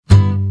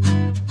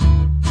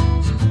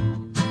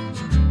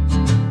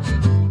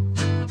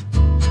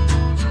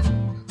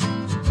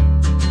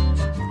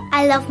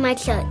I love my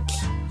church.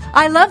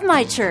 I love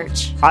my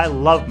church. I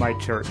love my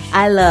church.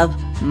 I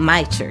love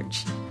my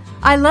church.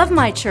 I love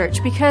my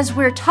church because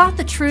we're taught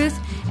the truth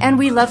and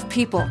we love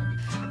people.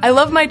 I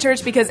love my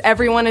church because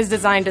everyone is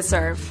designed to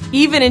serve,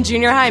 even in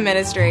junior high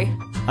ministry.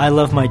 I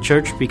love my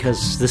church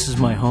because this is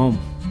my home.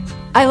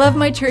 I love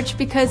my church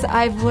because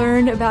I've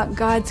learned about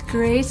God's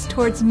grace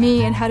towards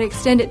me and how to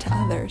extend it to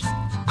others.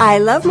 I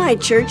love my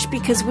church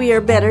because we are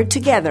better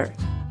together.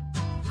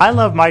 I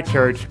love my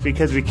church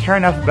because we care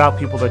enough about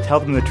people to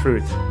tell them the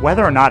truth,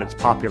 whether or not it's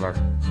popular.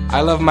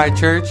 I love my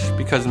church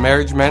because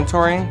marriage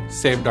mentoring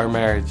saved our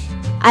marriage.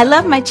 I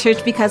love my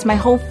church because my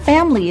whole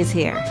family is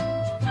here.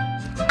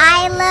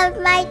 I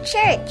love my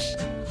church.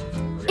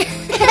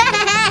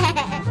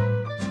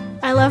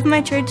 I love my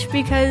church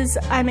because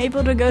I'm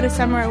able to go to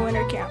summer and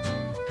winter camp.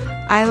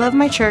 I love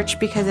my church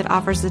because it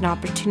offers an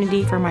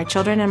opportunity for my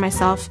children and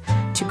myself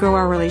to grow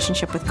our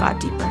relationship with God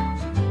deeper.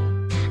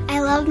 I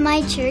love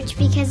my church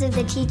because of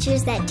the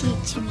teachers that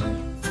teach me.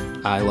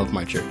 I love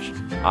my church.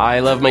 I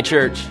love my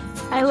church.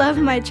 I love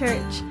my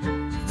church.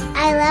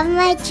 I love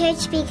my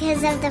church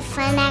because of the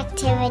fun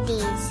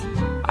activities.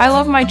 I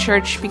love my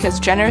church because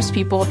generous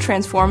people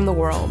transform the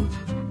world.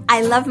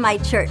 I love my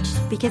church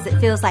because it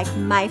feels like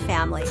my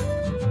family.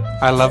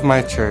 I love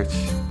my church.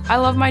 I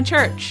love my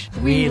church.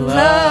 We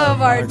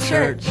love our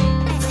church. I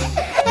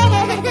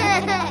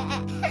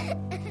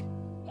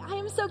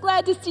am so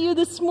glad to see you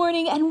this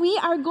morning, and we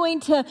are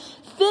going to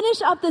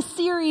finish up the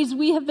series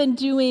we have been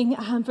doing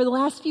for the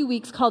last few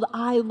weeks called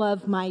I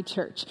Love My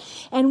Church.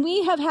 And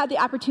we have had the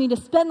opportunity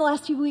to spend the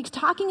last few weeks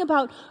talking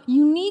about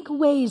unique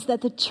ways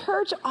that the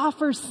church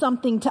offers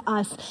something to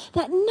us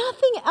that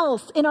nothing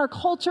else in our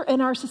culture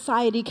and our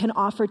society can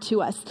offer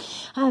to us.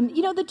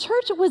 The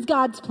church was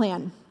God's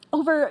plan.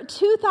 Over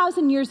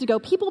 2,000 years ago,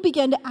 people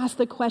began to ask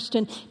the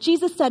question.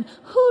 Jesus said,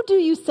 "Who do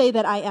you say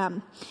that I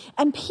am?"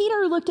 And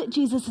Peter looked at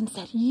Jesus and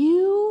said,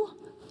 "You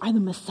are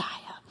the Messiah.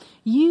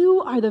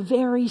 You are the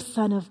very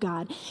Son of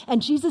God."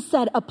 And Jesus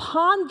said,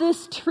 "Upon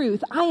this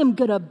truth, I am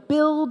going to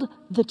build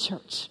the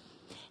church."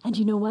 And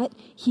you know what?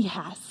 He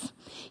has.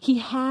 He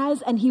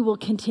has, and he will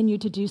continue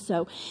to do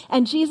so.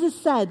 And Jesus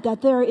said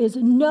that there is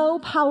no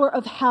power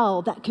of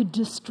hell that could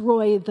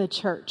destroy the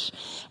church.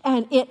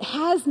 And it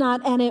has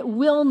not, and it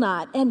will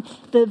not. And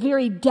the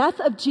very death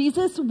of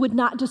Jesus would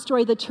not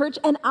destroy the church,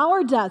 and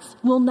our deaths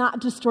will not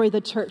destroy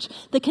the church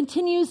that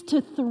continues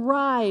to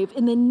thrive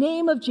in the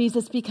name of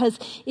Jesus, because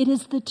it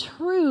is the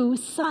true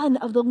Son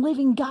of the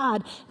living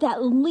God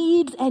that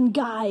leads and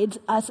guides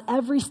us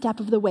every step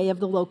of the way of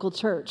the local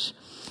church.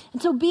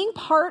 And so being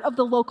part of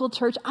the local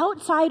church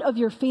outside of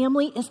your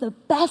family is the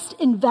best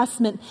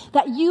investment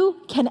that you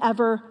can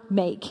ever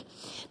make.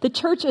 The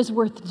church is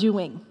worth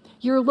doing.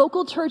 Your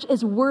local church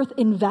is worth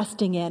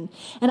investing in.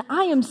 And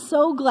I am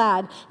so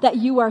glad that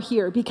you are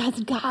here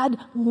because God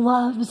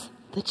loves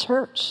the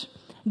church.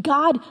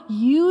 God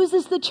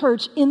uses the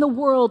church in the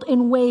world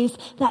in ways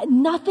that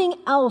nothing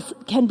else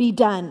can be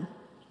done.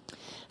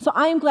 So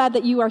I am glad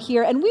that you are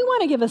here, and we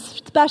want to give a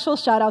special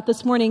shout out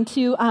this morning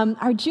to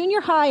our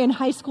junior high and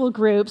high school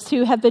groups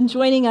who have been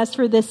joining us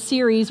for this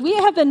series. We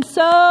have been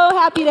so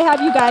happy to have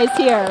you guys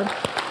here.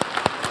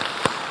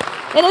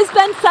 It has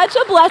been such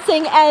a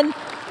blessing, and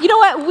you know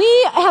what?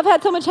 We have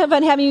had so much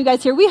fun having you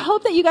guys here. We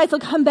hope that you guys will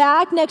come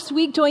back next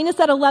week, join us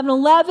at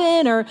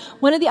 11:11 or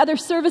one of the other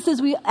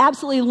services. We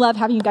absolutely love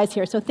having you guys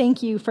here. So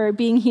thank you for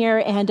being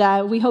here,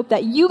 and we hope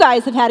that you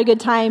guys have had a good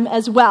time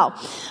as well.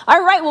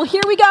 All right, well,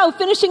 here we go.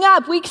 Finishing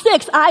up week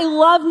 6. I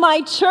love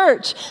my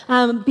church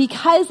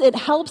because it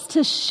helps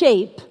to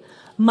shape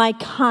my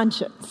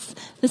conscience.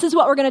 This is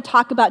what we're going to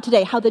talk about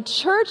today, how the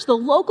church, the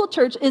local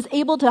church, is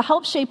able to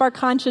help shape our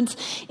conscience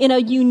in a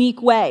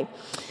unique way.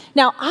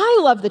 Now, I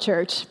love the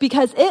church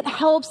because it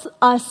helps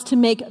us to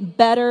make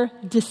better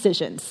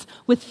decisions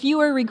with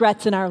fewer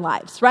regrets in our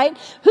lives, right?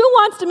 Who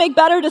wants to make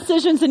better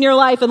decisions in your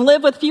life and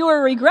live with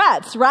fewer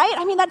regrets, right?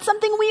 I mean, that's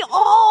something we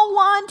all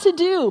want to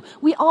do.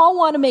 We all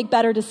want to make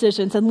better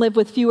decisions and live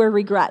with fewer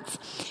regrets.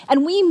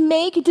 And we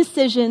make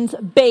decisions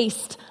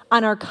based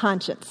on our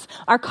conscience.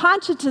 Our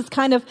conscience is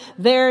kind of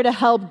there to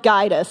help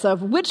guide us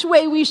of which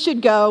way we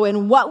should go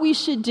and what we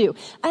should do.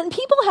 And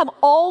people have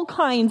all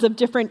kinds of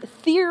different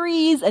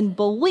theories and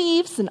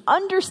beliefs and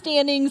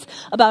understandings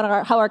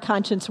about how our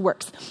conscience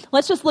works.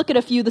 Let's just look at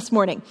a few this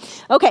morning.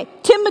 Okay,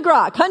 Tim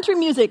McGraw, country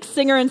music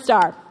singer and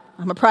star.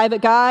 I'm a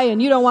private guy,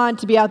 and you don't want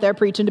to be out there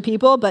preaching to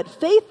people, but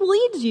faith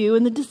leads you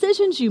in the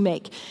decisions you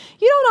make.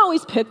 You don't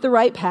always pick the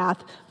right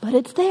path, but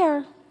it's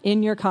there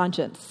in your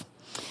conscience.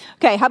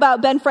 Okay, how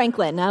about Ben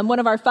Franklin, one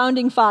of our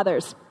founding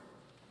fathers?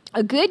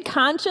 A good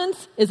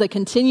conscience is a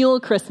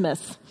continual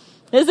Christmas.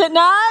 Is it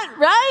not?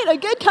 Right? A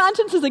good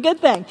conscience is a good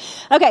thing.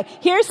 Okay,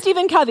 here's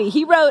Stephen Covey.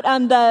 He wrote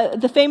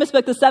the famous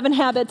book, The 7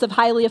 Habits of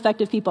Highly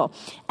Effective People.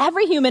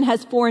 Every human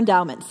has 4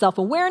 endowments: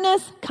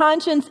 self-awareness,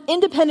 conscience,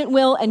 independent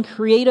will, and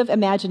creative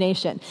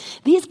imagination.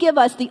 These give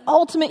us the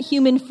ultimate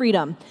human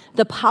freedom,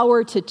 the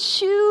power to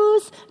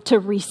choose, to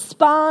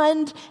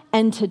respond,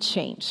 and to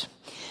change.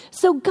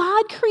 So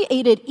God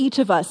created each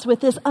of us with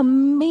this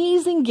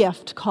amazing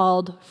gift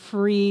called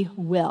free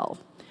will.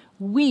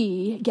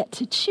 we get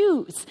to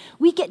choose.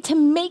 We get to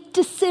make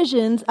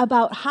decisions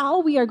about how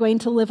we are going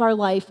to live our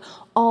life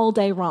all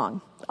day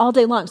long.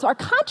 So our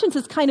conscience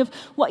is kind of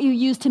what you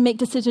use to make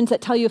decisions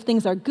that tell you if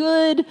things are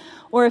good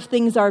or if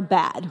things are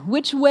bad.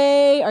 Which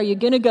way are you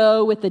going to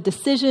go with the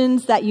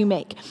decisions that you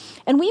make?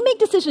 And we make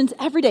decisions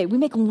every day. We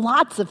make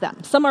lots of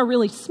them. Some are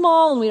really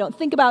small and we don't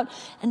think about,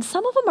 and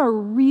some of them are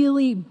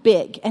really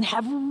big and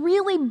have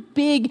really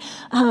big,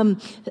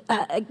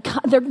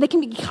 they can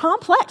be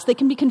complex, they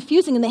can be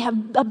confusing, and they have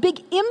a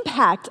big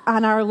impact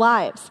on our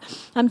lives.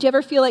 Do you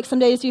ever feel like some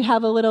days you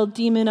have a little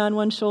demon on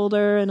one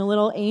shoulder and a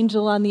little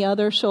angel on the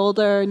other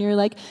shoulder, and you're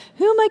like,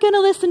 who am I going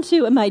to listen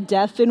to? Am I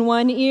deaf in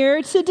one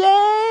ear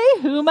today?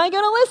 Who am I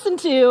going to listen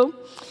to?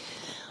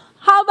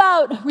 How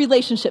about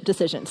relationship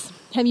decisions?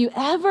 Have you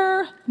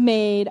ever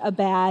made a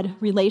bad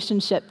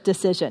relationship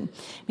decision?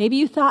 Maybe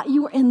you thought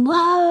you were in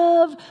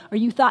love, or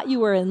you thought you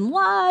were in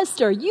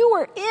lust, or you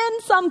were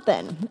in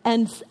something,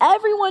 and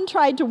everyone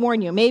tried to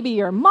warn you. Maybe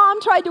your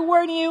mom tried to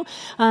warn you,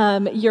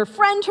 your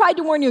friend tried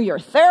to warn you, your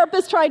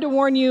therapist tried to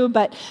warn you,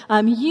 but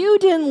you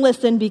didn't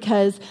listen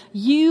because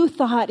you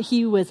thought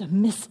he was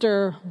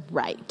Mr.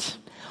 Right.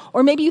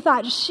 Or maybe you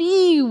thought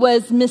she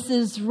was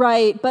Mrs.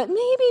 Right, but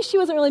maybe she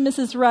wasn't really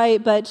Mrs.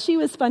 Right, but she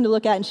was fun to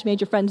look at and she made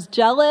your friends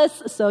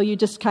jealous, so you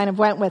just kind of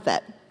went with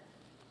it.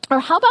 Or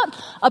how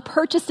about a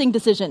purchasing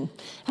decision?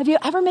 Have you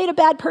ever made a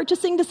bad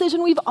purchasing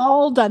decision? We've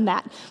all done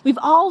that. We've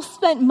all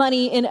spent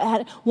money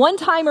at one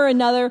time or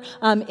another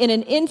in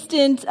an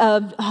instant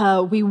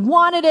of we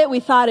wanted it,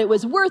 we thought it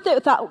was worth it, we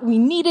thought we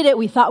needed it,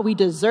 we thought we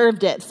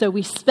deserved it, so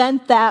we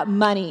spent that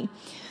money.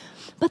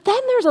 But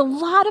then there's a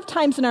lot of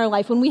times in our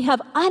life when we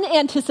have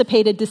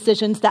unanticipated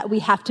decisions that we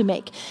have to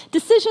make.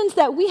 Decisions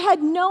that we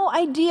had no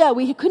idea,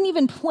 we couldn't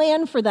even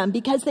plan for them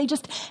because they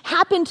just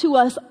happened to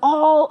us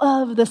all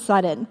of the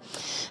sudden.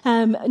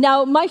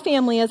 Now, my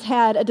family has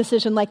had a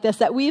decision like this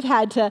that we've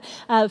had to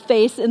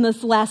face in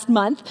this last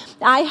month.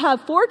 I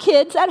have 4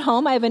 kids at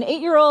home. I have an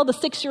 8-year-old, a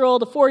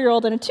 6-year-old, a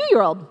 4-year-old, and a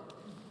 2-year-old.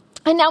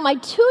 And now my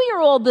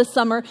 2-year-old this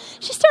summer,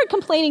 she started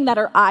complaining that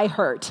her eye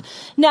hurt.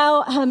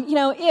 Now,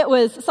 it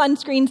was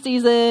sunscreen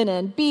season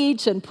and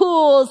beach and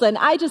pools, and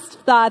I just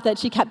thought that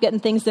she kept getting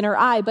things in her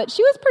eye, but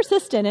she was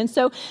persistent. And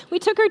so we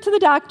took her to the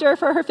doctor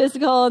for her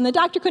physical, and the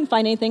doctor couldn't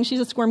find anything.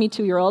 She's a squirmy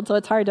 2-year-old, so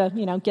it's hard to,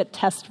 get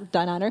tests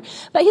done on her.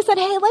 But he said,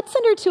 hey, let's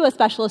send her to a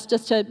specialist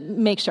just to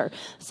make sure.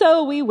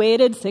 So we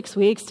waited 6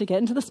 weeks to get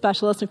into the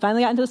specialist. We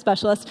finally got into the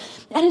specialist.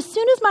 And as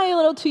soon as my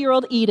little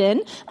 2-year-old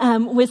Eden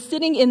was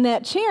sitting in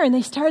that chair, and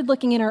they started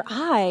looking in her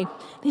eye,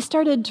 they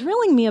started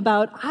drilling me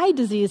about eye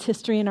disease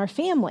history in our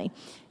family.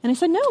 And I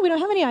said, no, we don't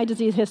have any eye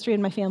disease history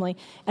in my family.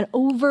 And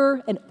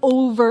over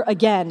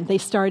again, they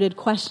started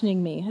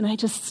questioning me. And I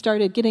just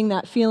started getting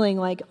that feeling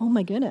like, oh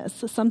my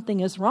goodness, something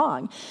is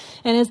wrong.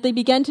 And as they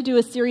began to do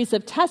a series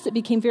of tests, it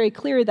became very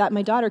clear that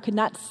my daughter could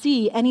not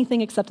see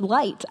anything except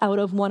light out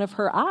of one of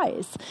her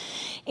eyes.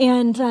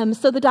 And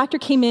so the doctor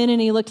came in and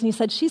he looked and he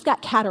said, she's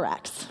got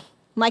cataracts.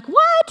 I'm like,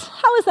 what?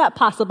 How is that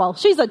possible?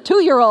 She's a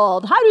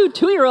 2-year-old. How do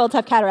 2-year-olds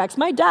have cataracts?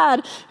 My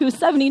dad, who's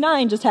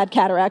 79, just had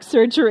cataract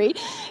surgery.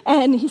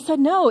 And he said,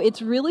 no,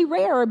 it's really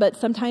rare, but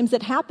sometimes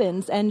it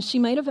happens. And she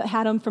might have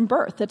had them from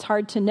birth. It's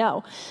hard to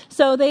know.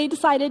 So they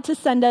decided to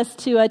send us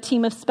to a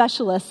team of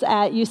specialists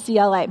at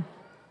UCLA.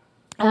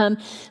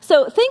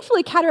 So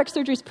thankfully, cataract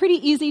surgery is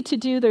pretty easy to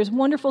do. There's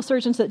wonderful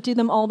surgeons that do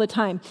them all the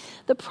time.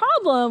 The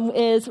problem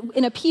is,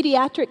 in a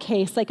pediatric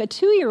case, like a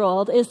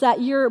 2-year-old, is that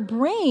your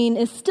brain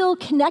is still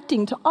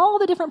connecting to all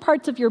the different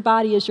parts of your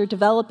body as you're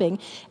developing,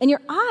 and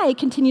your eye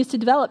continues to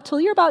develop till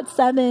you're about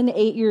 7,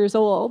 8 years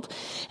old.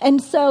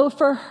 And so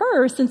for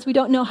her, since we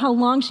don't know how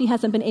long she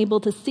hasn't been able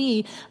to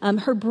see,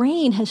 her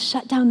brain has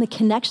shut down the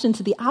connection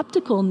to the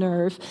optical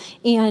nerve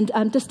and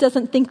just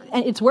doesn't think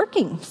it's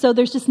working. So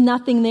there's just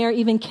nothing there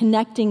even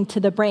connecting to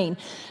the brain.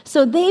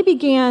 So they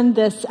began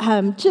this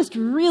just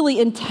really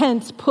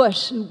intense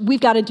push. We've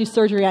got to do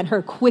surgery on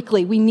her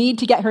quickly. We need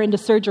to get her into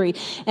surgery.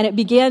 And it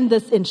began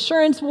this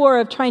insurance war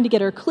of trying to get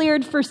her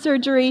cleared for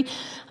surgery.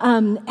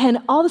 And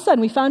all of a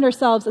sudden, we found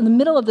ourselves in the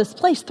middle of this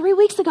place. 3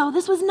 weeks ago,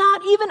 this was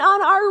not even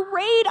on our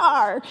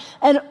radar.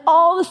 And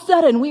all of a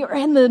sudden, we were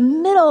in the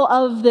middle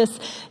of this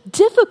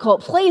difficult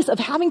place of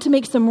having to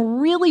make some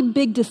really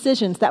big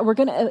decisions that were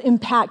going to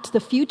impact the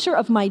future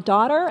of my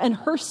daughter and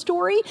her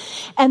story,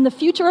 and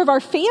the future of our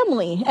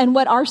family and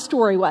what our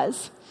story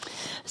was.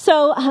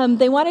 So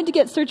they wanted to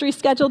get surgery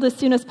scheduled as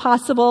soon as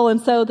possible,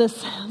 and so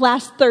this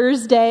last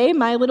Thursday,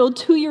 my little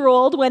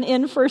 2-year-old went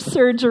in for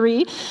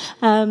surgery.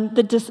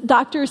 The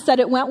doctor said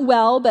it went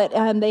well, but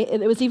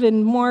it was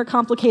even more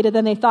complicated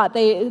than they thought.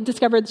 They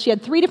discovered she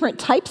had 3 different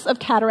types of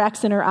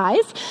cataracts in her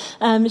eyes.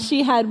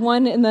 She had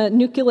one in the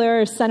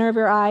nuclear center of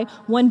her eye,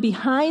 one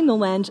behind the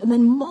lens, and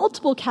then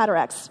multiple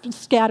cataracts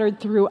scattered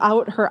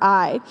throughout her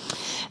eye.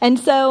 And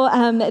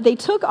so they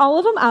took all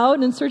of them out,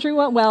 and surgery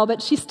went well,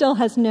 but she still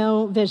has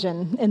no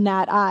vision. in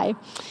that eye.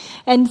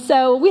 And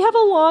so we have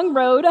a long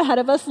road ahead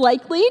of us,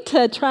 likely,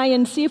 to try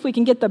and see if we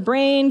can get the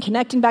brain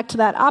connecting back to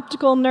that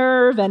optical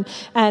nerve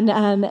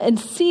and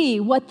see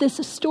what this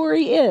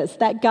story is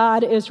that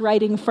God is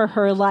writing for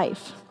her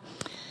life.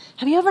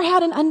 Have you ever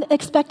had an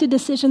unexpected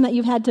decision that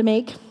you've had to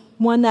make?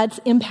 One that's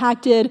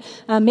impacted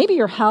maybe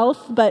your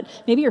health, but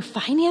maybe your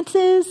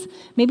finances,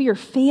 maybe your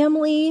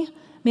family,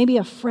 maybe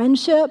a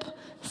friendship.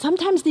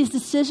 Sometimes these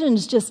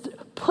decisions just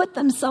put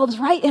themselves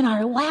right in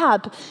our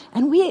lap,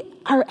 and we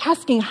are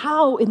asking,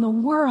 how in the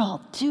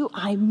world do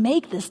I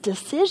make this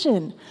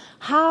decision?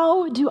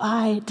 How do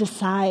I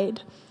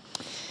decide?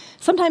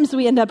 Sometimes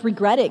we end up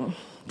regretting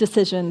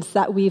decisions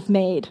that we've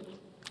made.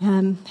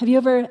 Have you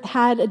ever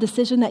had a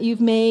decision that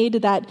you've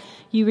made that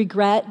you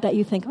regret, that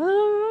you think,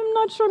 I'm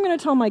not sure I'm going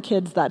to tell my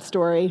kids that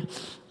story.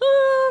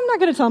 I'm not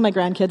going to tell my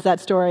grandkids that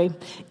story.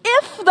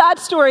 If that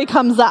story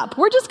comes up,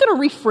 we're just going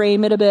to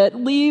reframe it a bit,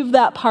 leave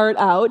that part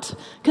out,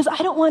 because I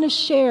don't want to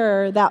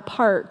share that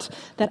part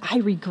that I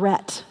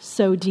regret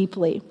so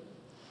deeply.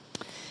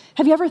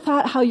 Have you ever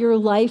thought how your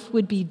life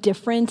would be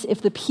different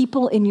if the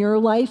people in your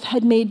life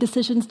had made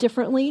decisions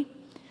differently?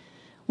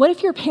 What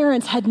if your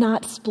parents had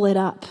not split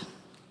up?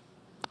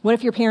 What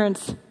if your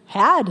parents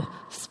had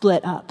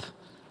split up?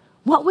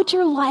 What would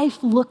your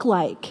life look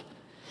like?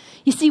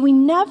 You see, we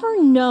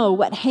never know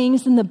what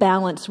hangs in the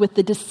balance with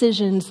the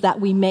decisions that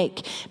we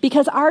make,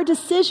 because our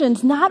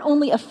decisions not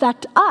only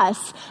affect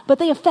us, but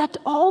they affect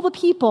all the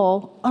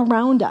people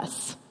around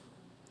us.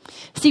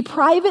 See,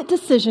 private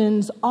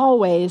decisions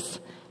always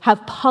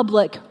have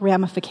public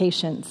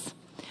ramifications.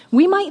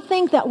 We might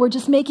think that we're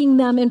just making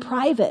them in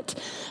private,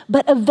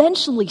 but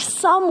eventually,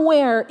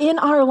 somewhere in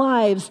our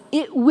lives,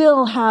 it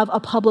will have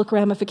a public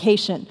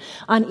ramification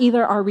on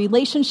either our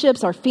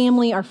relationships, our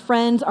family, our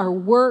friends, our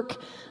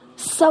work.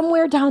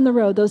 Somewhere down the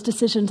road, those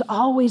decisions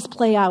always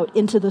play out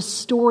into the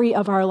story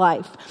of our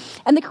life.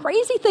 And the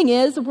crazy thing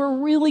is, we're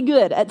really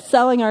good at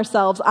selling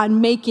ourselves on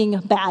making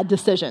bad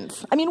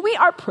decisions. I mean, we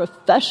are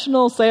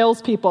professional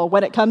salespeople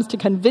when it comes to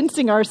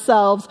convincing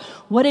ourselves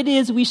what it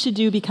is we should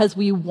do because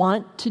we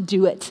want to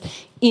do it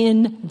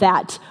in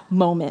that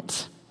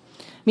moment.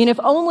 I mean, if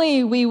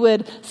only we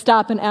would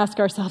stop and ask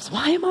ourselves,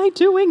 why am I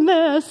doing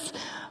this?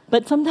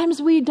 But sometimes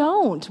we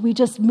don't. We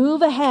just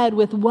move ahead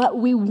with what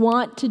we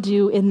want to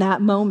do in that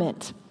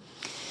moment.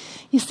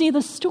 You see,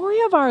 the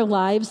story of our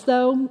lives,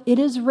 though, it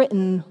is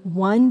written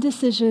one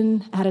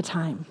decision at a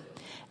time.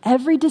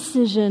 Every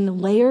decision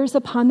layers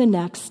upon the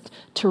next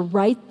to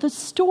write the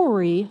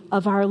story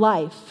of our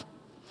life.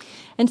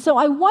 And so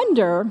I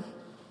wonder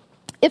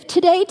if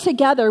today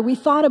together we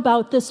thought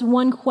about this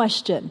one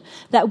question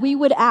that we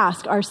would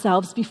ask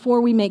ourselves before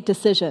we make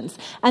decisions.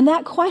 And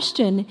that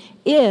question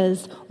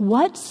is,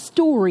 what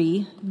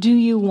story do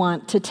you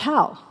want to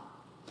tell?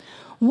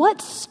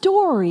 What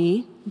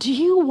story do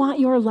you want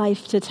your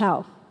life to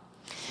tell?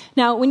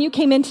 Now, when you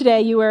came in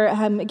today, you were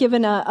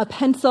given a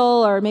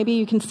pencil, or maybe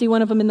you can see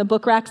one of them in the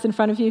book racks in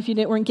front of you if you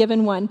weren't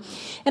given one.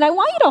 And I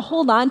want you to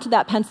hold on to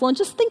that pencil and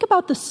just think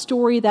about the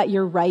story that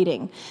you're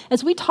writing.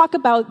 As we talk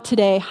about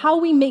today, how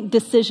we make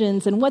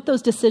decisions and what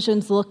those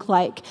decisions look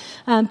like.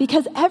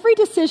 Because every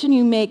decision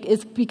you make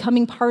is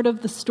becoming part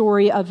of the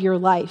story of your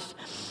life.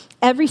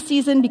 Every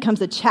season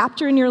becomes a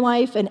chapter in your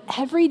life, and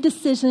every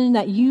decision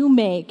that you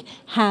make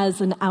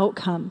has an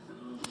outcome.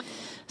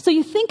 So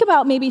you think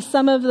about maybe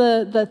some of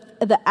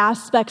the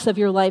aspects of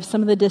your life, some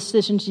of the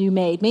decisions you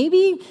made.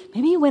 Maybe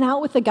you went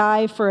out with a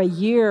guy for a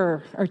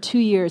year or 2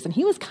 years, and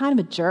he was kind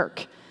of a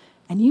jerk.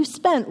 And you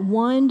spent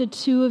 1 to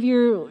 2 of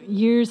your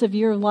years of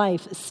your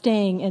life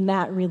staying in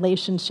that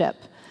relationship.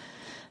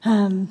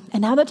 And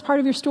now that's part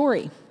of your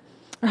story.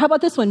 Or how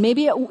about this one?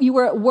 Maybe you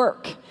were at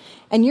work,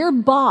 and your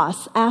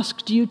boss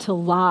asked you to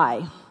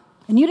lie.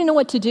 And you didn't know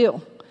what to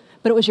do,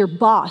 but it was your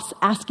boss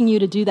asking you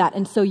to do that.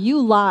 And so you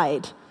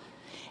lied.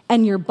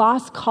 And your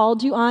boss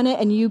called you on it,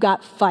 and you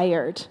got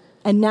fired.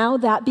 And now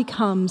that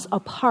becomes a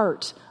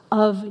part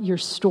of your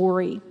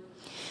story.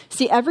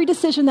 See, every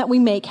decision that we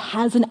make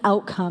has an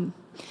outcome.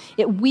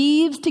 It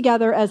weaves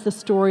together as the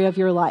story of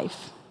your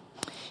life.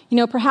 You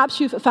know, perhaps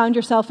you've found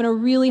yourself in a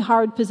really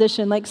hard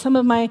position. Like some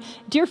of my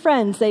dear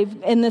friends,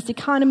 in this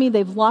economy,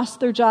 they've lost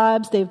their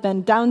jobs, they've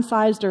been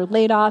downsized or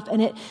laid off,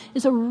 and it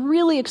is a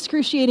really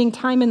excruciating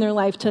time in their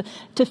life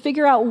to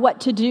figure out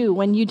what to do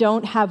when you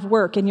don't have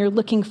work and you're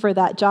looking for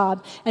that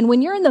job. And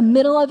when you're in the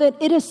middle of it,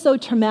 it is so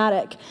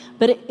traumatic.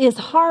 But it is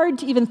hard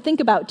to even think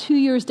about 2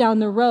 years down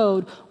the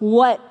road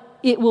what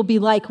it will be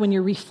like when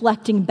you're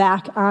reflecting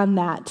back on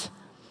that.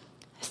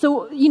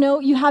 So,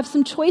 you have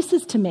some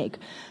choices to make.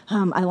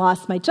 I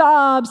lost my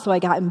job, so I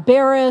got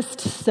embarrassed,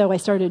 so I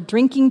started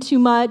drinking too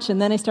much,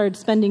 and then I started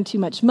spending too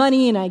much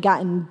money, and I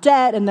got in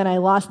debt, and then I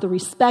lost the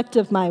respect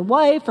of my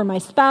wife or my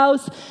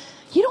spouse.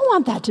 You don't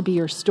want that to be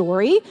your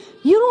story.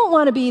 You don't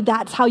want to be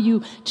that's how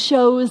you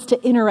chose to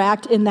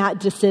interact in that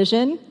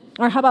decision.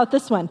 Or how about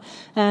this one?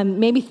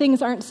 Maybe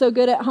things aren't so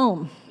good at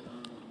home.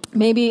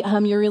 Maybe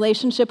your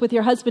relationship with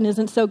your husband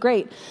isn't so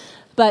great.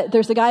 But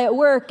there's a guy at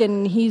work,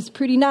 and he's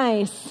pretty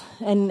nice,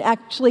 and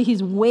actually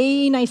he's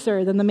way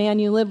nicer than the man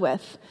you live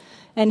with.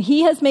 And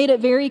he has made it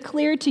very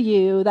clear to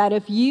you that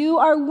if you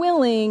are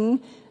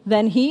willing,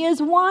 then he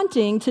is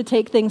wanting to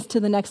take things to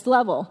the next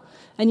level.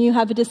 And you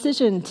have a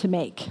decision to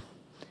make.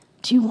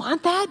 Do you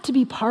want that to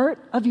be part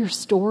of your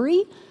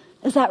story?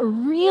 Is that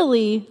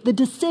really the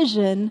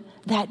decision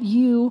that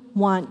you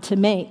want to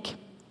make?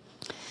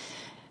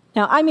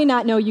 Now, I may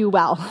not know you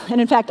well,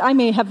 and in fact, I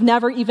may have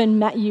never even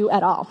met you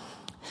at all.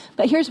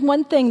 But here's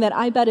one thing that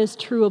I bet is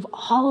true of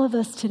all of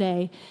us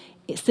today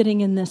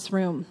sitting in this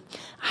room.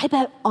 I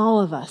bet all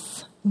of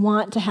us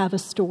want to have a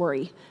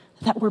story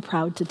that we're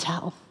proud to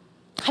tell.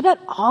 I bet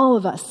all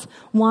of us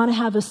want to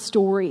have a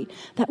story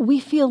that we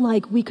feel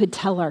like we could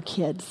tell our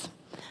kids,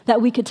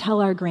 that we could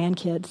tell our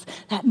grandkids,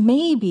 that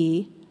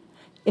maybe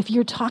if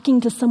you're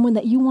talking to someone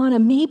that you want to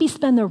maybe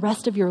spend the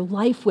rest of your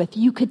life with,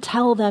 you could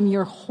tell them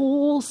your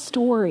whole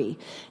story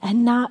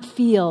and not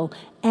feel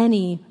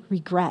any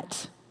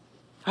regret.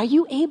 Are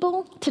you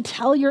able to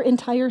tell your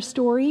entire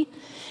story?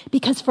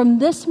 Because from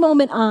this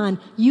moment on,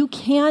 you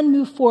can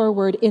move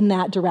forward in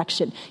that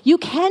direction. You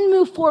can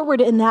move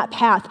forward in that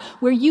path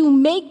where you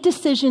make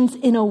decisions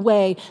in a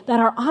way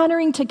that are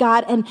honoring to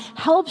God and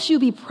helps you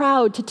be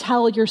proud to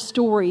tell your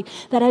story.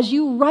 That as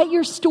you write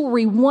your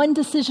story one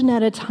decision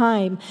at a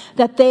time,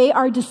 that they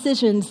are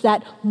decisions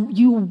that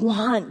you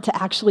want to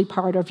actually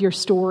part of your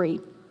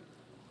story.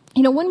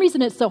 You know, one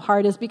reason it's so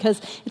hard is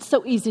because it's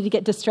so easy to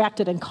get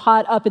distracted and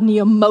caught up in the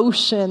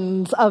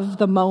emotions of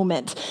the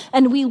moment.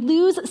 And we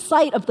lose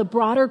sight of the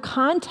broader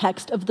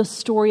context of the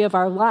story of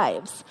our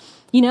lives.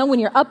 You know, when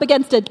you're up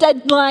against a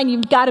deadline,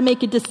 you've got to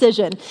make a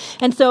decision.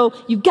 And so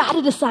you've got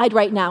to decide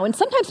right now. And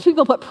sometimes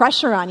people put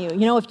pressure on you.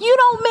 You know, if you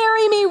don't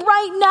marry me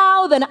right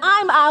now, then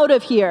I'm out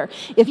of here.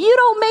 If you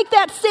don't make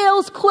that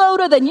sales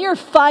quota, then you're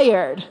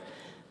fired.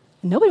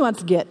 Nobody wants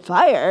to get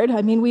fired.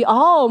 I mean, we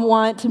all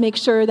want to make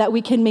sure that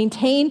we can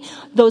maintain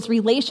those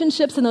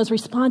relationships and those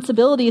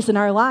responsibilities in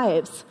our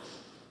lives.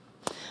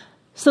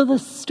 So the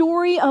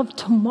story of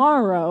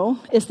tomorrow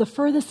is the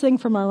furthest thing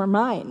from our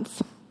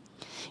minds.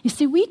 You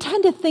see, we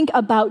tend to think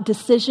about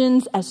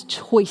decisions as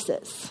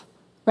choices,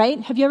 right?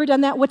 Have you ever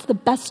done that? What's the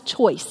best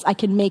choice I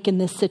can make in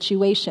this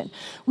situation?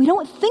 We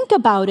don't think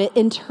about it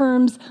in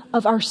terms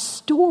of our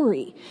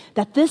story,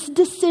 that this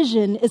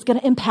decision is going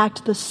to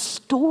impact the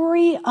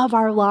story of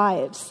our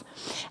lives.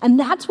 And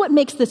that's what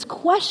makes this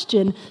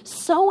question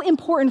so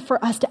important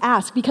for us to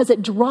ask, because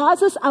it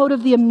draws us out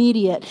of the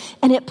immediate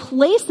and it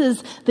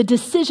places the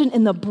decision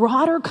in the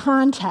broader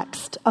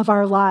context of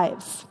our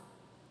lives.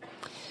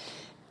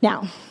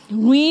 Now,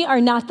 we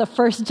are not the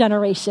first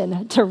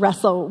generation to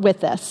wrestle with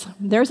this.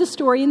 There's a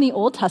story in the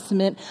Old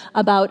Testament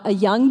about a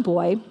young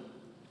boy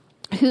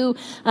who,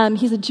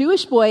 he's a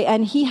Jewish boy,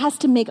 and he has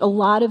to make a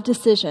lot of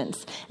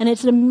decisions. And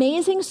it's an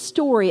amazing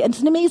story, and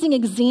it's an amazing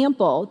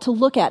example to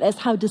look at as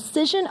how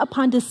decision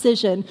upon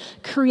decision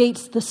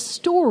creates the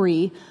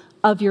story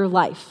of your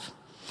life.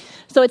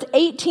 So it's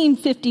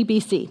 1850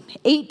 BC,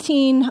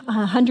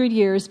 1800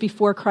 years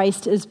before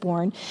Christ is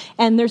born,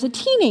 and there's a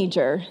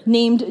teenager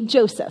named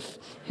Joseph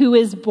who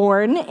is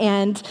born,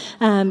 and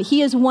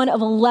he is one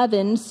of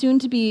 11, soon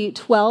to be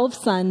 12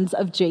 sons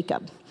of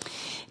Jacob.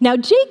 Now,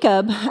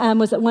 Jacob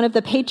was one of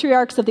the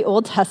patriarchs of the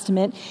Old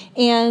Testament,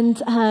 and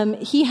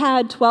he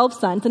had 12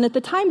 sons. And at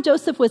the time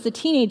Joseph was a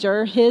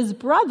teenager, his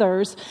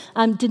brothers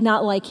did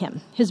not like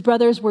him. His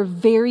brothers were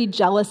very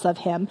jealous of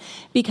him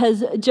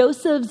because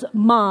Joseph's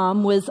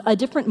mom was a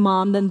different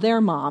mom than their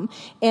mom.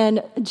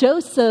 And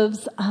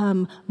Joseph's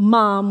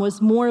mom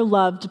was more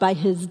loved by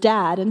his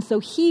dad, and so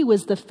he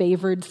was the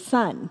favored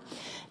son.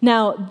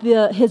 Now,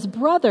 his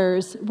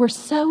brothers were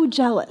so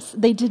jealous.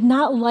 They did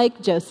not like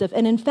Joseph,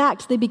 and in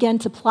fact, they began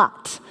to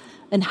plot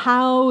on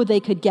how they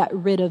could get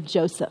rid of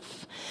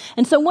Joseph.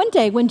 And so one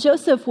day, when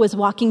Joseph was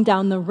walking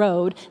down the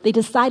road, they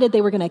decided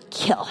they were going to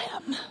kill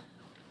him.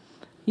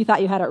 You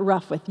thought you had it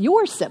rough with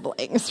your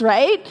siblings,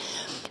 right?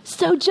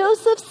 So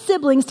Joseph's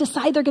siblings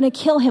decide they're going to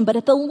kill him, but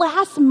at the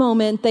last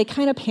moment, they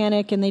kind of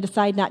panic and they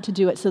decide not to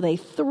do it, so they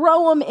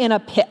throw him in a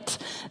pit.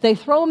 They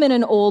throw him in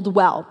an old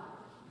well.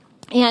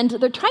 And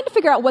they're trying to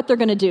figure out what they're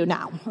going to do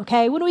now,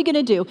 okay? What are we going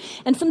to do?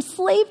 And some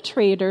slave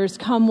traders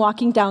come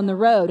walking down the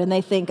road, and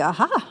they think,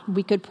 aha,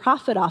 we could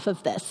profit off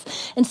of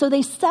this. And so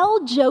they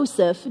sell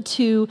Joseph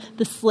to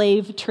the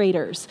slave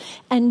traders.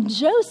 And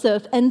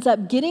Joseph ends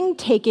up getting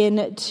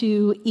taken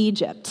to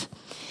Egypt.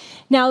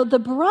 Now, the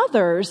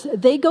brothers,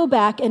 they go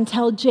back and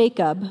tell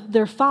Jacob,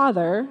 their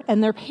father,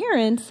 and their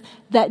parents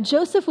that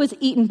Joseph was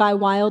eaten by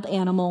wild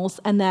animals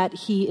and that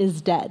he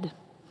is dead.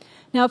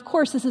 Now, of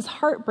course, this is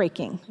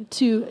heartbreaking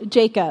to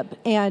Jacob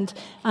and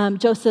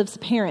Joseph's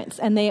parents,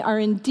 and they are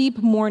in deep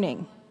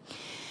mourning.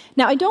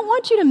 Now, I don't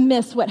want you to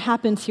miss what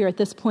happens here at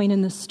this point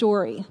in the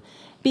story,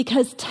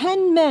 because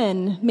 10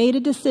 men made a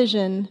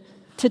decision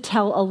to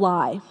tell a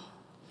lie.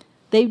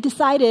 They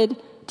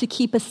decided to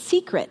keep a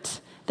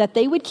secret that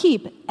they would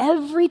keep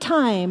every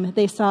time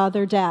they saw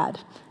their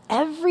dad,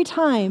 every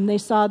time they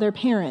saw their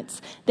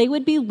parents. They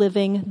would be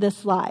living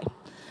this lie.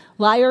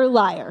 Liar,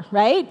 liar,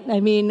 right?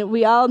 I mean,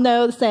 we all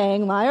know the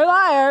saying, liar,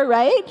 liar,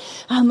 right?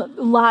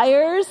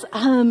 Liars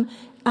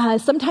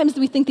sometimes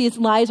we think these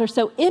lies are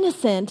so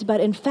innocent,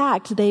 but in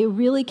fact, they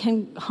really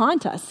can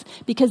haunt us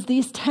because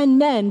these 10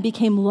 men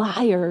became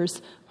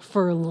liars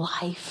for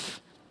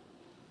life.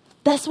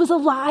 This was a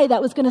lie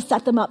that was going to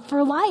set them up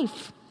for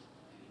life.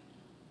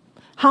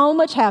 How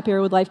much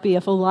happier would life be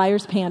if a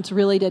liar's pants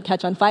really did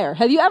catch on fire?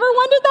 Have you ever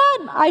wondered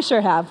that? I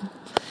sure have.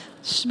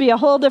 Should be a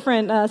whole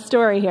different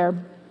story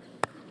here.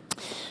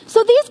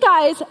 So these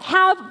guys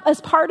have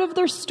as part of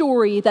their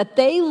story that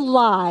they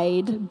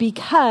lied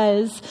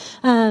because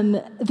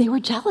they were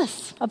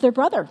jealous of their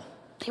brother.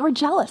 They were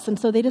jealous, and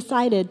so they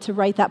decided to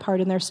write that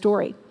part in their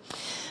story.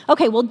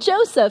 Okay, well,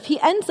 Joseph,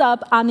 he ends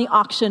up on the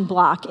auction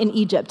block in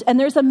Egypt, and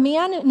there's a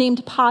man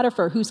named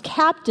Potiphar who's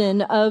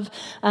captain of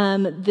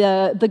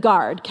the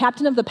guard,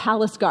 captain of the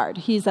palace guard.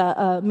 He's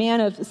a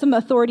man of some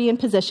authority and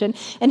position,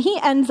 and he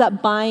ends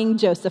up buying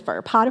Joseph.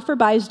 Potiphar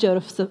buys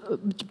Joseph.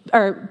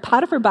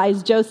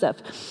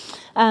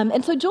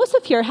 And so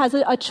Joseph here has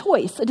a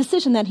choice, a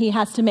decision that he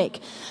has to make.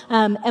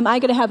 Am I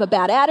going to have a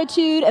bad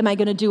attitude? Am I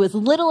going to do as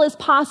little as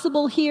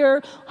possible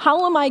here?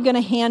 How am I going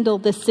to handle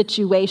this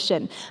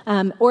situation?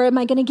 Or am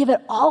I going to give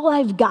it all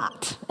I've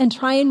got and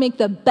try and make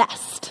the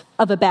best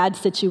of a bad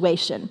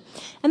situation?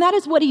 And that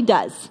is what he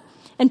does.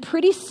 And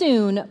pretty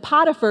soon,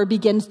 Potiphar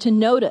begins to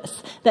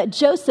notice that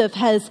Joseph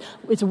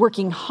is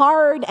working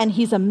hard and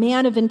he's a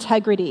man of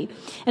integrity.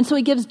 And so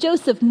he gives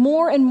Joseph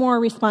more and more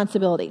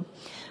responsibility.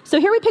 So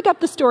here we pick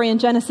up the story in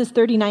Genesis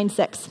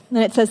 39:6, and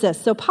it says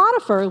this: So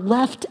Potiphar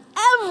left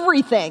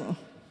everything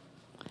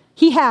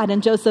he had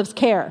in Joseph's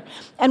care.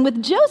 And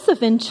with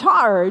Joseph in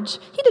charge,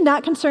 he did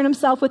not concern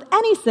himself with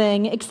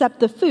anything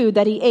except the food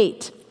that he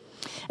ate.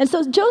 And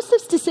so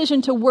Joseph's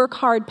decision to work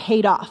hard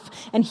paid off,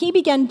 and he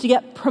began to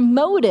get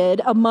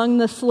promoted among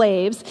the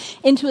slaves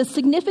into a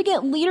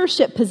significant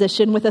leadership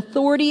position with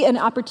authority and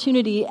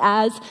opportunity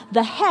as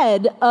the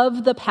head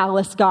of the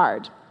palace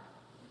guard.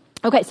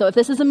 Okay, so if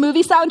this is a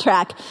movie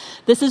soundtrack,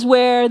 this is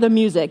where the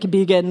music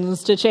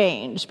begins to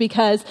change,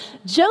 because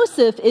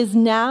Joseph is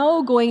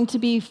now going to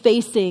be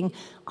facing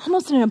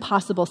almost an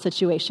impossible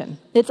situation.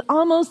 It's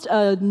almost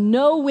a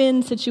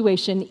no-win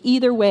situation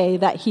either way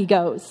that he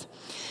goes.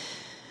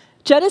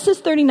 Genesis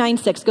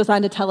 39:6 goes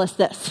on to tell us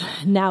this: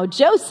 Now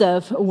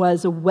Joseph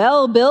was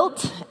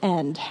well-built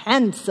and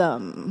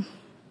handsome.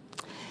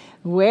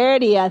 Where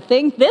do you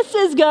think this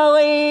is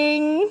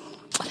going?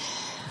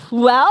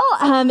 Well,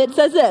 it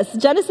says this,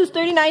 Genesis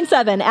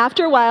 39:7,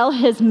 After a while,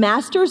 his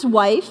master's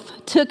wife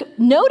took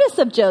notice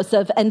of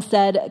Joseph and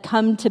said,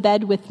 "Come to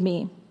bed with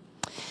me."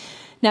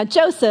 Now,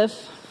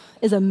 Joseph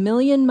is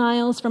 1,000,000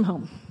 miles from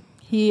home.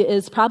 He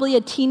is probably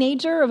a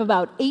teenager of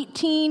about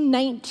 18,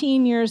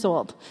 19 years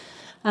old.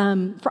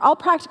 For all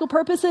practical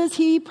purposes,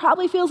 he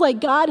probably feels like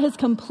God has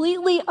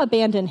completely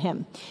abandoned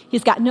him.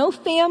 He's got no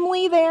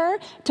family there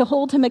to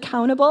hold him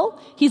accountable.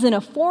 He's in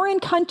a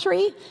foreign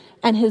country,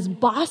 and his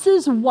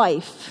boss's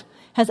wife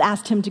has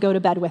asked him to go to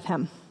bed with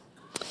him.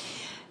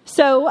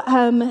 So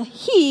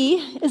he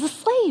is a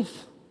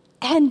slave,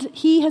 and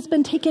he has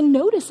been taken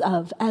notice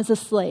of as a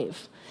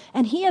slave,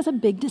 and he has a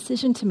big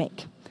decision to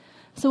make.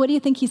 So what do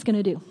you think he's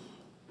going to do?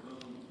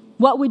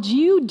 What would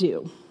you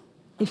do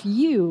if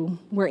you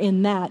were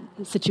in that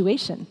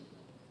situation?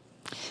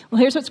 Well,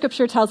 here's what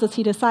Scripture tells us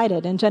he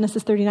decided. In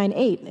Genesis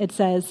 39:8, it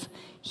says,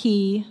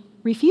 he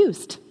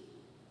refused.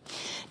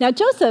 Now,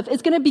 Joseph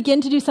is going to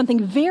begin to do something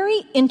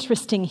very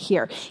interesting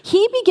here.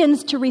 He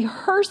begins to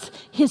rehearse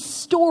his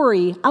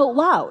story out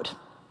loud.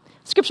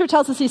 Scripture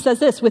tells us he says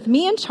this: With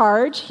me in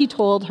charge, he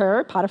told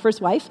her,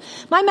 Potiphar's wife,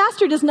 my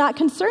master does not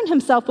concern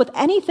himself with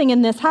anything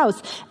in this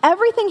house.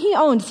 Everything he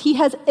owns, he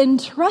has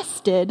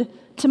entrusted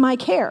to my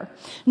care.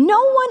 No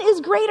one is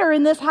greater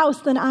in this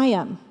house than I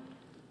am.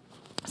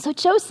 So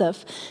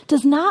Joseph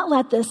does not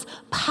let this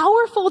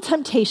powerful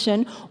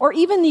temptation or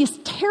even these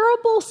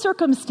terrible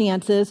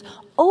circumstances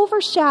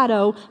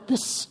overshadow the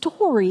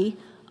story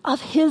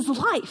of his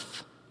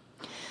life.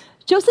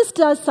 Joseph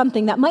does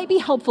something that might be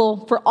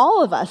helpful for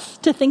all of us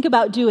to think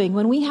about doing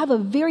when we have a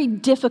very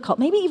difficult,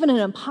 maybe even an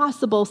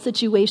impossible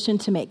situation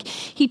to make.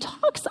 He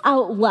talks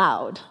out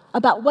loud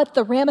about what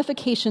the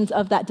ramifications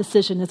of that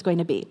decision is going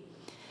to be.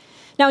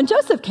 Now, in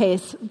Joseph's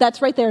case,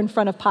 that's right there in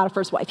front of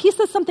Potiphar's wife. He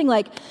says something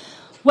like,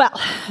 well,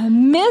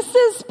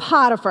 Mrs.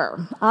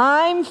 Potiphar,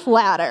 I'm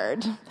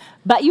flattered,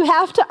 but you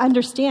have to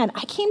understand,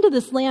 I came to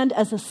this land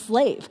as a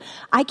slave.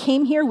 I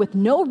came here with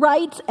no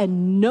rights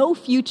and no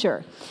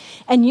future.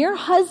 And your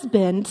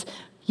husband,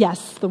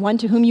 yes, the one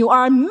to whom you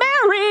are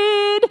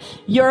married,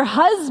 your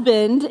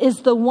husband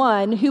is the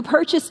one who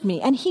purchased me,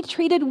 and he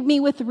treated me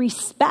with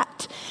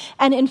respect.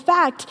 And in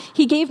fact,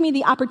 he gave me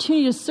the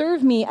opportunity to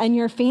serve me and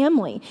your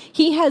family.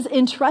 He has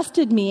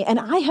entrusted me, and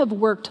I have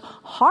worked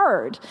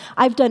hard.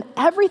 I've done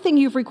everything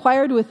you've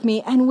required with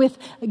me, and with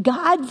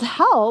God's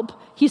help,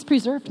 he's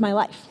preserved my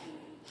life.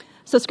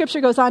 So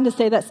Scripture goes on to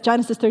say this,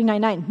 Genesis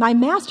 39:9, my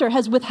master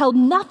has withheld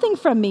nothing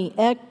from me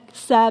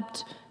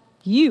except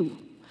you,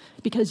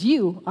 because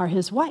you are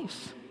his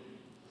wife.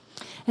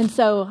 And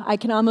so I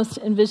can almost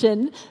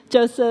envision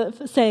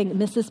Joseph saying,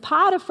 Mrs.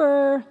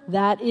 Potiphar,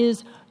 that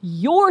is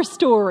your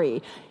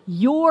story.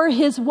 You're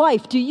his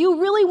wife. Do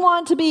you really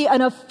want to be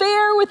an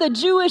affair with a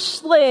Jewish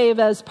slave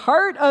as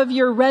part of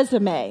your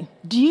resume?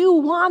 Do you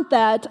want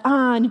that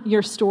on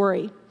your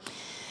story?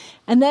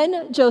 And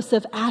then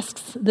Joseph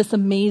asks this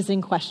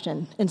amazing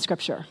question in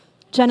Scripture.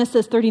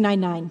 Genesis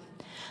 39:9.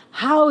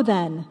 How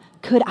then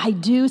could I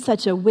do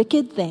such a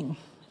wicked thing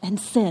and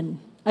sin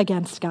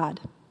against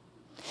God?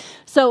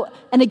 So,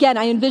 and again,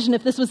 I envision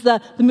if this was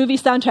the movie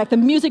soundtrack, the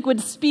music would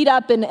speed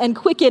up and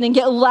quicken and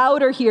get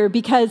louder here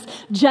because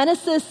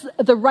Genesis,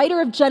 the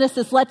writer of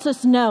Genesis lets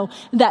us know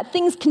that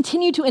things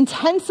continue to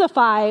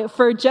intensify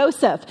for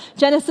Joseph.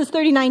 Genesis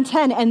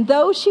 39:10, and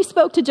though she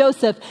spoke to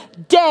Joseph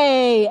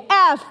day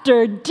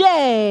after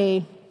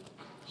day,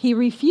 he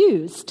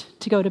refused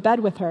to go to bed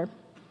with her.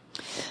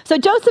 So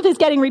Joseph is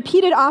getting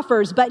repeated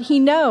offers, but he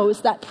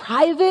knows that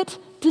private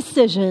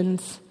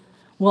decisions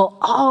will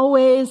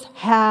always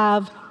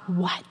have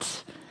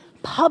what?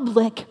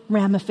 Public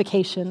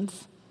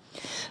ramifications.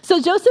 So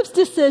Joseph's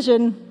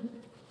decision,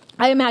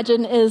 I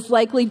imagine, is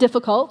likely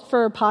difficult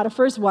for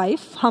Potiphar's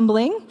wife,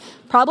 humbling,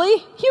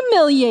 probably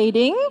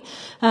humiliating.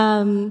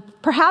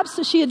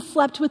 Perhaps she had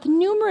slept with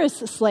numerous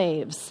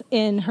slaves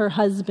in her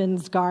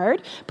husband's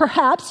guard.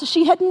 Perhaps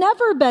she had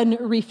never been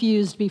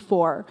refused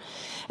before.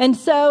 And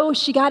so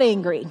she got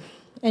angry.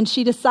 And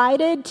she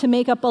decided to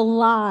make up a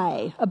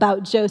lie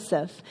about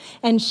Joseph.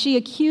 And she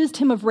accused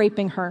him of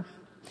raping her.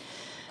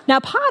 Now,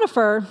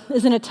 Potiphar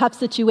is in a tough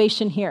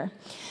situation here.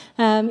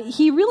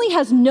 He really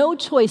has no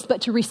choice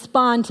but to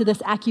respond to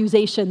this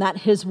accusation that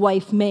his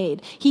wife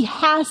made. He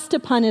has to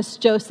punish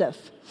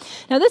Joseph.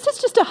 Now, this is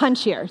just a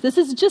hunch here. This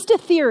is just a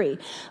theory.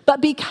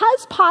 But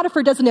because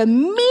Potiphar doesn't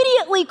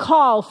immediately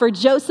call for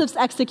Joseph's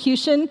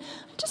execution,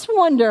 I just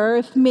wonder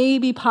if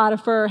maybe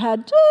Potiphar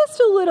had just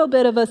a little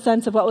bit of a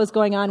sense of what was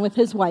going on with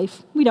his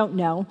wife. We don't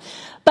know.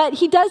 But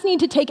he does need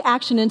to take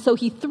action, and so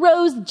he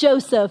throws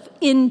Joseph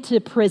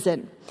into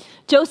prison.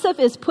 Joseph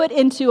is put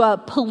into a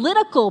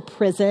political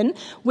prison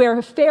where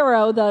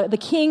Pharaoh, the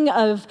king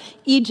of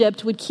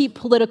Egypt, would keep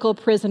political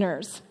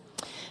prisoners.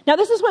 Now,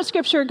 this is what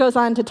Scripture goes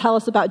on to tell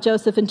us about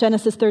Joseph in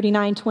Genesis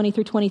 39:20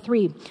 through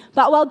 23.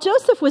 But while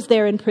Joseph was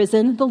there in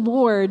prison, the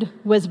Lord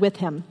was with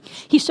him.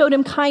 He showed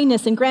him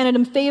kindness and granted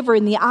him favor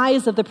in the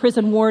eyes of the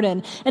prison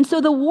warden. And so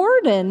the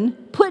warden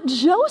put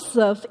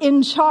Joseph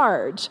in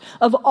charge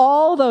of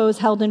all those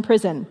held in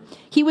prison.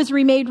 He was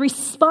made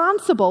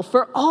responsible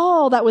for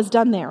all that was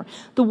done there.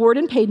 The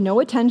warden paid no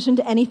attention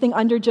to anything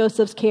under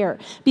Joseph's care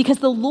because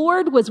the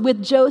Lord was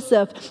with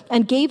Joseph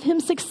and gave him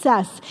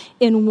success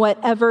in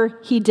whatever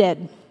he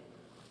did.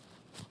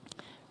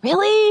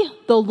 Really?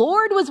 The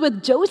Lord was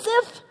with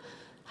Joseph?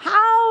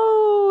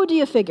 How do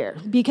you figure?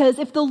 Because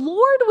if the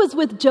Lord was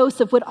with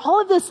Joseph, would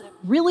all of this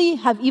really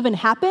have even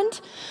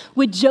happened?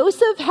 Would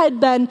Joseph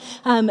had been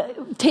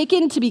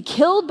taken to be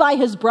killed by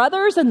his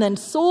brothers and then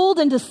sold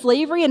into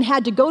slavery and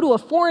had to go to a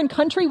foreign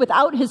country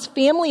without his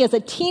family as a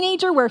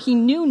teenager where he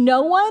knew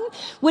no one?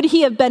 Would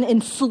he have been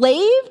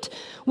enslaved?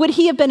 Would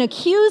he have been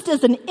accused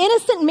as an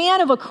innocent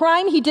man of a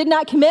crime he did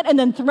not commit and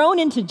then thrown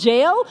into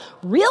jail?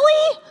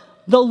 Really?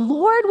 The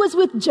Lord was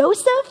with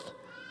Joseph?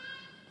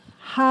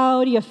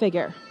 How do you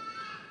figure?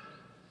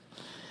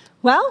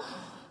 Well,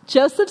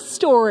 Joseph's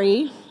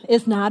story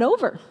is not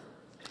over.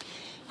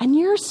 And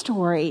your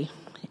story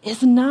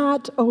is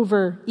not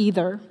over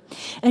either.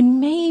 And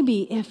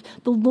maybe if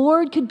the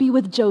Lord could be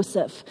with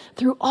Joseph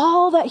through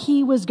all that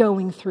he was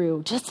going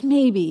through, just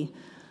maybe,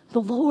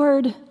 the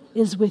Lord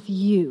is with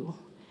you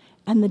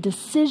and the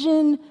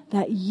decision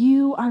that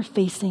you are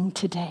facing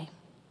today.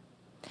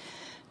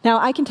 Now,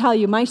 I can tell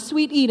you, my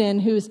sweet Eden,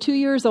 who is 2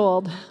 years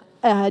old,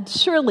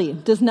 surely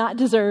does not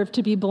deserve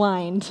to be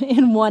blind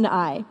in one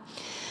eye.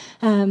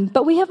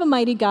 But we have a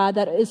mighty God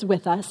that is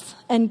with us,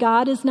 and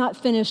God is not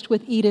finished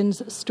with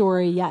Eden's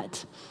story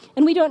yet.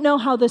 And we don't know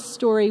how this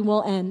story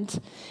will end.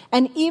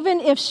 And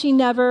even if she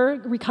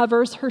never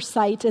recovers her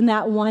sight in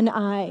that one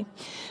eye,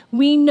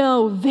 we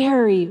know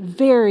very,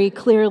 very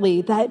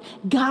clearly that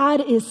God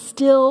is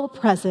still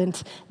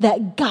present,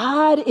 that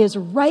God is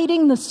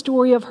writing the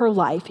story of her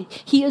life.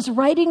 He is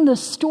writing the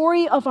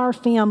story of our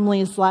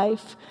family's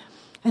life.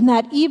 And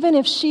that even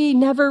if she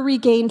never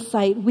regained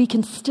sight, we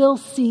can still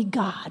see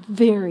God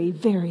very,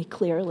 very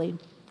clearly.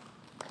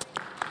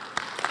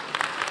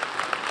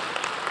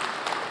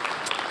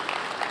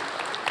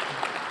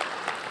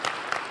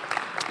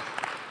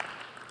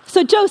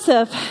 So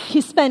Joseph,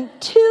 he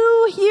spent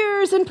 2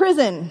 years in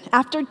prison.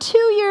 After 2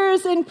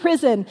 years in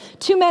prison,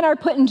 2 men are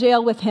put in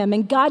jail with him,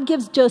 and God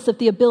gives Joseph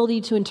the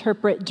ability to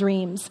interpret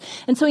dreams.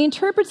 And so he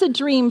interprets a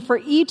dream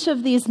for each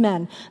of these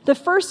men. The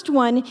first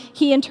one,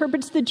 he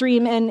interprets the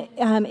dream, and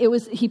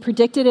he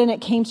predicted, and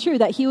it came true,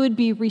 that he would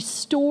be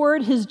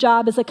restored his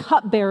job as a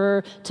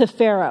cupbearer to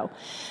Pharaoh.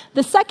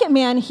 The second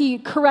man, he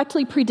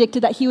correctly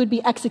predicted that he would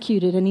be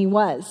executed, and he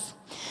was.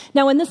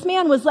 Now, when this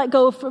man was let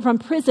go from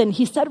prison,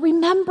 he said,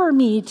 "Remember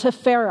me to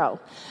Pharaoh."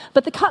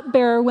 But the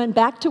cupbearer went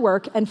back to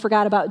work and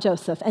forgot about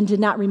Joseph and did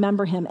not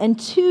remember him. And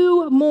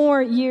 2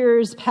 more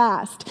years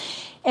passed,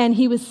 and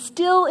he was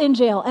still in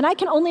jail. And I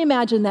can only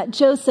imagine that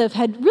Joseph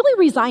had really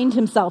resigned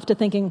himself to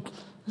thinking,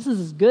 this is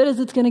as good as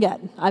it's going to get.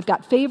 I've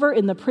got favor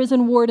in the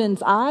prison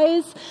warden's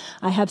eyes.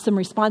 I have some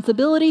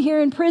responsibility here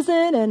in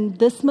prison, and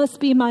this must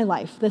be my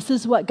life. This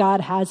is what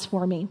God has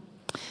for me.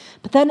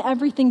 But then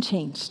everything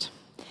changed.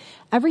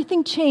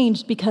 Everything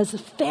changed because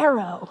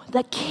Pharaoh,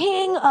 the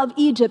king of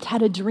Egypt,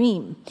 had a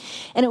dream.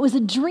 And it was a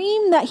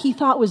dream that he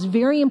thought was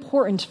very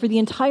important for the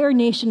entire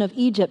nation of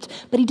Egypt,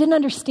 but he didn't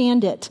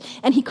understand it.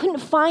 And he couldn't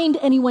find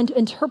anyone to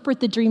interpret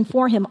the dream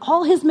for him.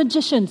 All his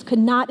magicians could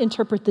not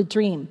interpret the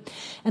dream.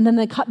 And then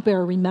the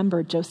cupbearer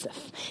remembered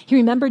Joseph. He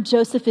remembered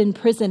Joseph in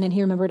prison, and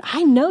he remembered,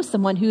 I know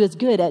someone who is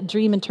good at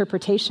dream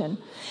interpretation.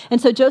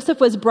 And so Joseph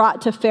was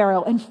brought to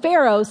Pharaoh, and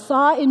Pharaoh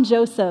saw in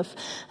Joseph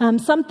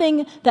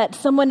something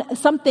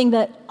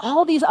that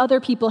all these other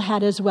people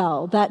had as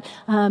well, that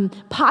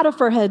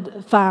Potiphar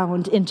had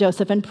found in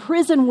Joseph and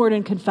prison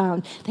warden could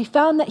found. They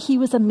found that he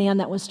was a man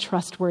that was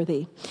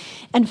trustworthy.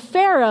 And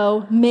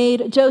Pharaoh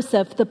made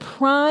Joseph the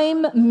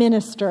prime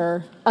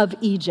minister of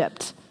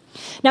Egypt.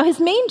 Now, his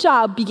main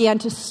job began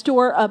to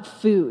store up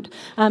food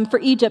for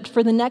Egypt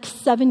for the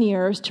next 7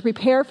 years to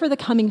prepare for the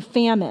coming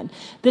famine.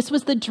 This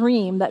was the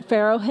dream that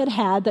Pharaoh had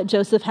had that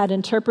Joseph had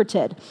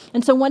interpreted.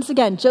 And so once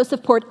again,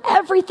 Joseph poured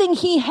everything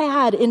he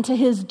had into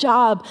his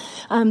job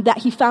that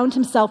he found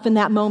himself in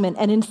that moment.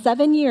 And in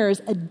 7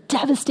 years, a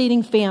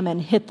devastating famine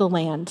hit the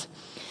land.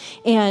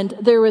 And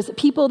there was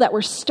people that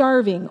were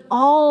starving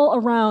all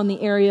around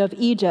the area of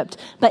Egypt.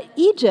 But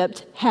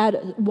Egypt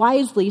had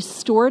wisely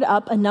stored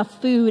up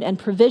enough food and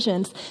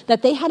provisions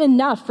that they had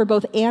enough for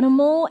both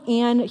animal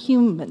and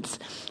humans.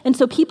 And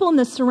so people in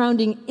the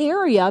surrounding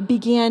area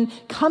began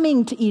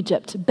coming to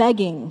Egypt,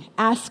 begging,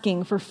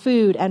 asking for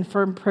food and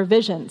for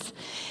provisions.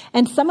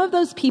 And some of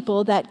those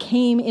people that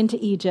came into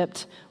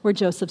Egypt were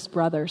Joseph's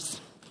brothers.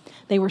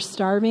 They were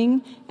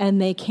starving,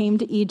 and they came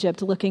to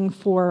Egypt looking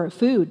for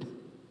food.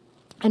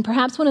 And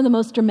perhaps one of the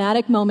most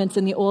dramatic moments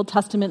in the Old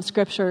Testament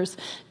scriptures,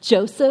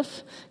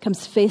 Joseph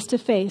comes face to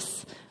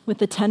face with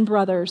the 10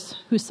 brothers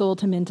who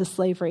sold him into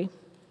slavery.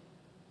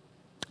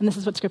 And this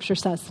is what scripture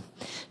says.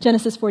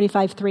 Genesis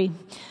 45:3.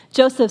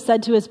 Joseph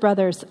said to his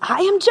brothers,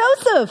 "I am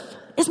Joseph.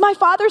 Is my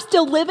father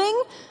still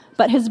living?"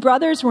 But his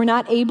brothers were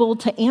not able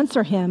to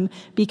answer him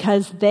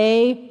because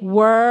they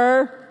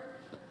were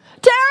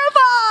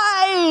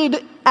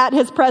terrified at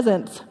his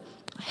presence.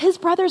 His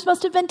brothers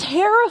must have been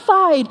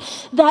terrified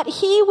that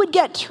they would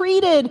get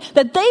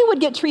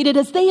treated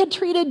as they had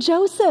treated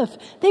Joseph.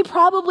 They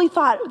probably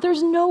thought,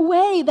 there's no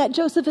way that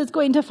Joseph is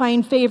going to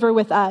find favor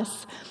with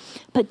us.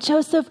 But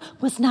Joseph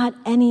was not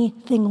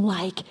anything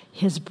like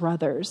his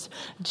brothers.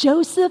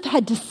 Joseph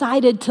had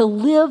decided to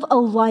live a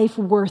life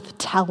worth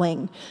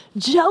telling.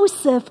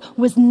 Joseph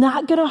was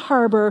not going to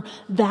harbor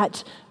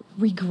that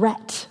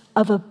regret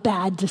of a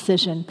bad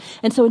decision.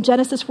 And so in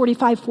Genesis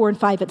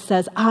 45:4-5, it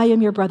says, "I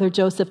am your brother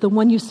Joseph, the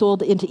one you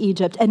sold into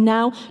Egypt. And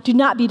now do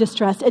not be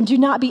distressed and do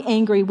not be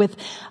angry with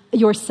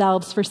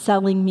yourselves for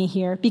selling me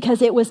here,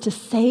 because it was to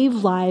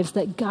save lives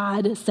that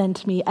God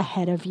sent me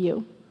ahead of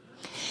you."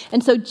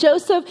 And so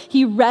Joseph,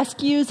 he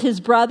rescues his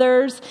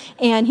brothers,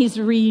 and he's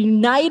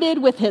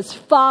reunited with his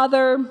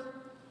father.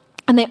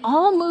 And they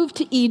all move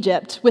to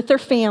Egypt with their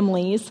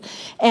families,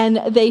 and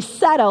they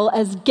settle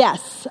as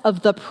guests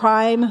of the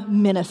prime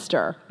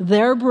minister,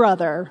 their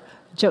brother,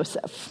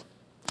 Joseph.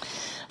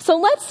 So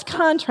let's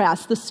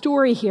contrast the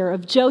story here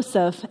of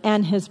Joseph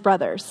and his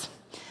brothers.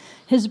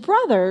 His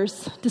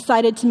brothers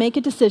decided to make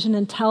a decision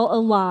and tell a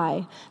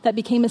lie that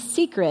became a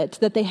secret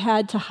that they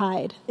had to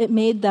hide. It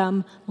made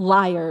them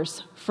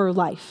liars for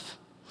life.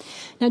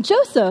 Now,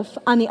 Joseph,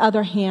 on the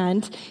other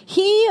hand,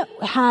 he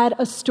had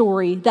a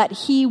story that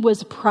he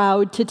was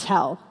proud to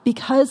tell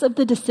because of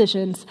the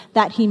decisions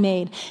that he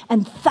made.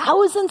 And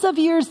thousands of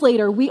years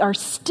later, we are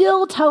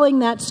still telling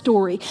that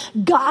story.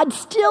 God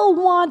still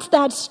wants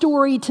that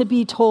story to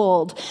be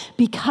told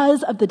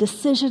because of the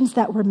decisions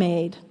that were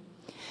made.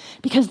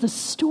 Because the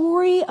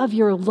story of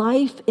your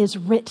life is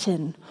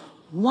written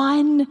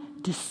one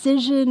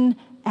decision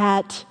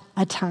at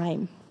a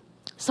time.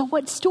 So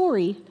what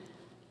story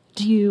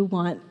do you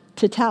want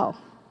to tell?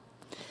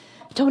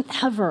 Don't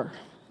ever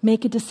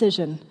make a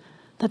decision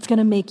that's going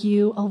to make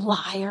you a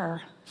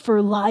liar for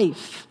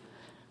life.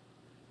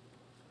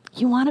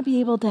 You want to be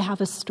able to have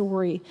a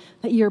story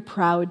that you're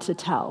proud to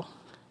tell,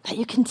 that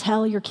you can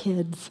tell your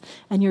kids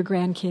and your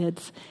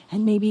grandkids,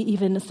 and maybe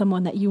even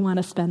someone that you want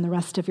to spend the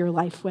rest of your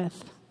life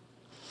with.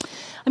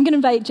 I'm going to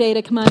invite Jay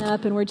to come on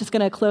up, and we're just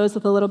going to close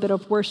with a little bit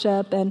of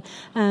worship. And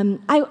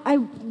I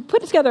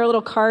put together a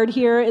little card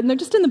here, and they're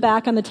just in the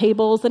back on the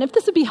tables. And if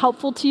this would be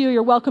helpful to you,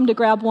 you're welcome to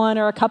grab one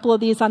or a couple of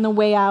these on the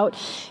way out.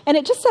 And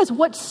it just says,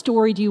 what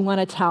story do you want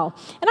to tell?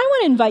 And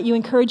I want to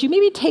encourage you,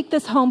 maybe take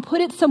this home,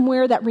 put it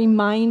somewhere that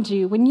reminds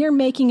you when you're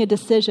making a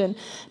decision,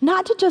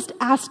 not to just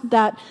ask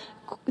that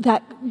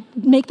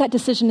make that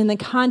decision in the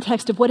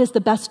context of what is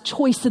the best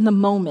choice in the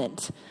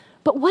moment.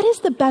 But what is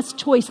the best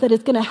choice that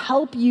is going to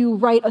help you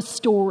write a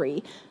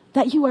story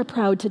that you are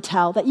proud to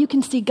tell, that you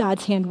can see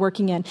God's hand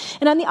working in?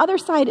 And on the other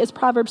side is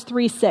Proverbs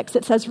 3:6.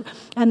 It says,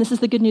 and this is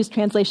the Good News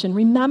Translation,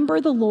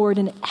 remember the Lord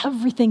in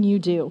everything you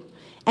do,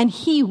 and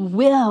he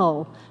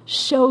will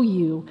show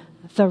you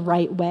the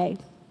right way.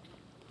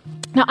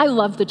 Now, I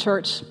love the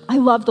church. I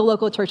love the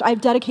local church.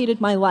 I've dedicated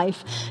my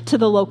life to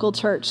the local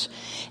church.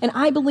 And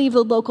I believe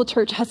the local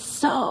church has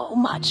so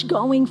much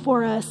going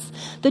for us.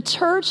 The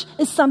church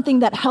is something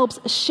that helps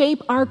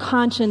shape our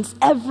conscience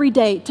every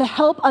day to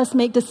help us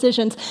make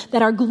decisions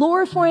that are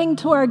glorifying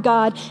to our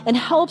God and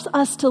helps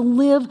us to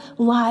live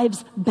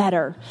lives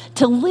better,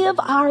 to live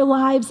our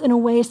lives in a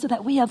way so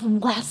that we have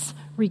less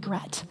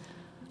regret.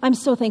 I'm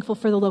so thankful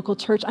for the local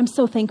church. I'm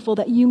so thankful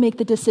that you make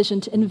the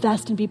decision to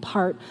invest and be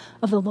part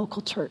of the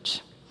local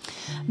church.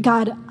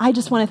 God, I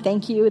just want to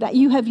thank you that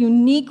you have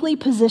uniquely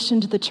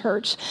positioned the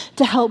church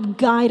to help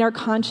guide our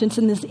conscience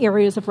in these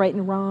areas of right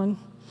and wrong.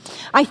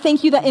 I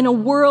thank you that in a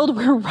world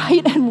where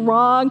right and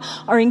wrong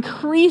are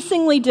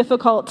increasingly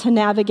difficult to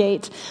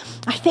navigate,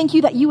 I thank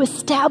you that you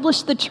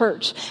established the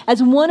church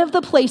as one of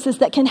the places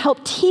that can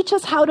help teach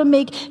us how to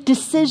make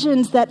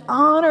decisions that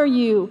honor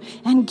you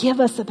and give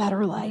us a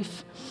better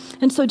life.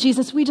 And so,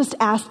 Jesus, we just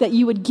ask that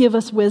you would give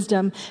us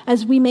wisdom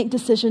as we make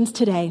decisions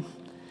today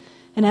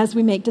and as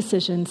we make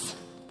decisions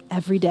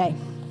every day.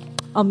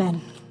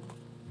 Amen.